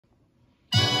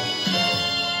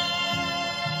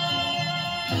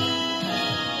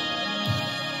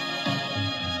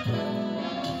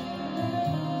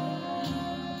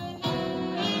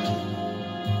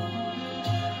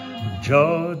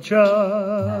Georgia,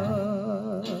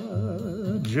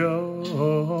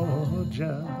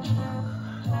 Georgia,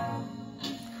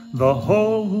 the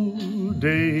whole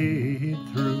day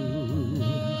through,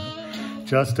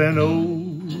 just an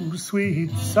old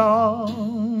sweet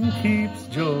song keeps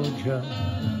Georgia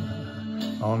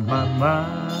on my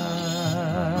mind.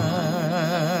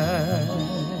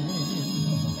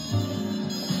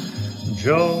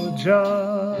 Georgia,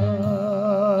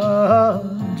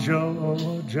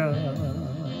 Georgia,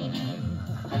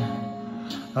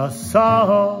 a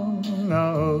song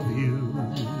of you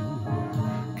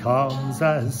comes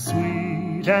as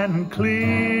sweet and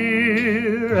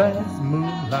clear as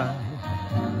moonlight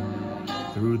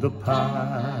through the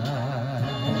pine.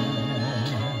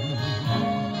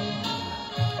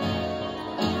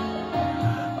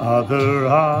 Other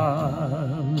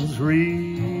arms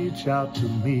reach out to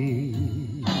me,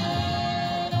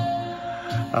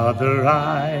 other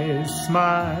eyes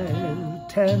smile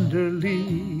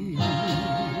tenderly.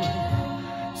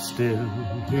 Still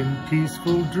in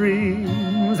peaceful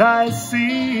dreams I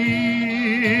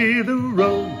see the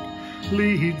road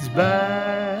leads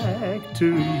back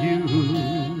to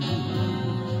you.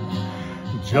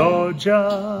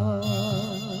 Georgia,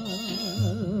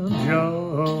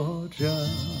 Georgia,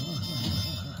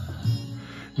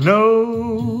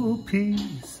 no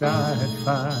peace I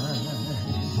find,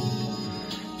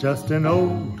 just an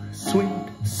old sweet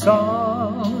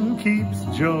song keeps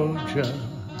Georgia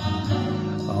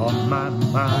on my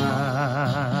mind.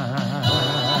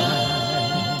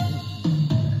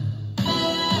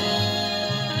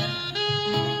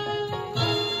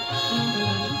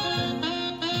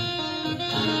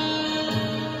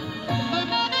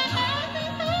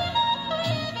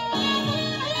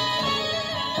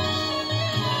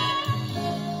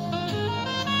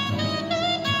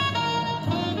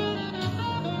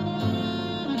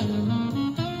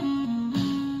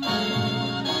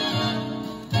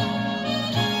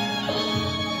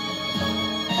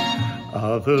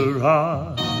 Other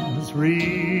arms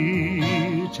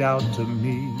reach out to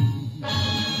me,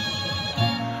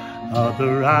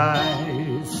 other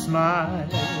eyes smile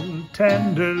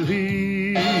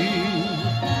tenderly.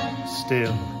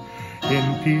 Still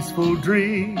in peaceful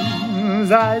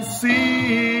dreams I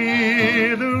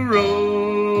see the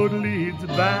road leads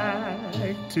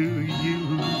back to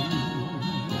you.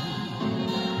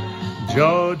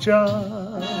 Georgia,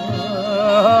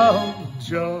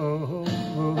 Georgia,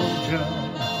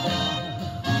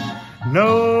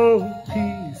 no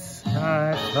peace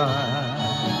I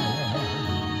find,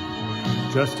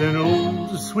 just an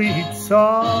old sweet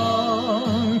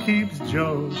song keeps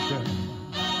Georgia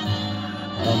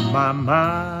on my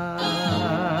mind.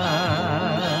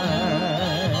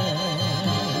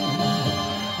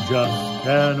 Just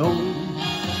an old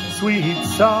sweet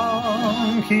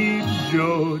song keeps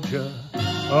Georgia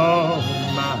on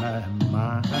my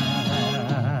mind.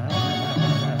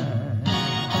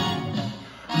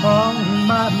 On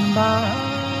my mind.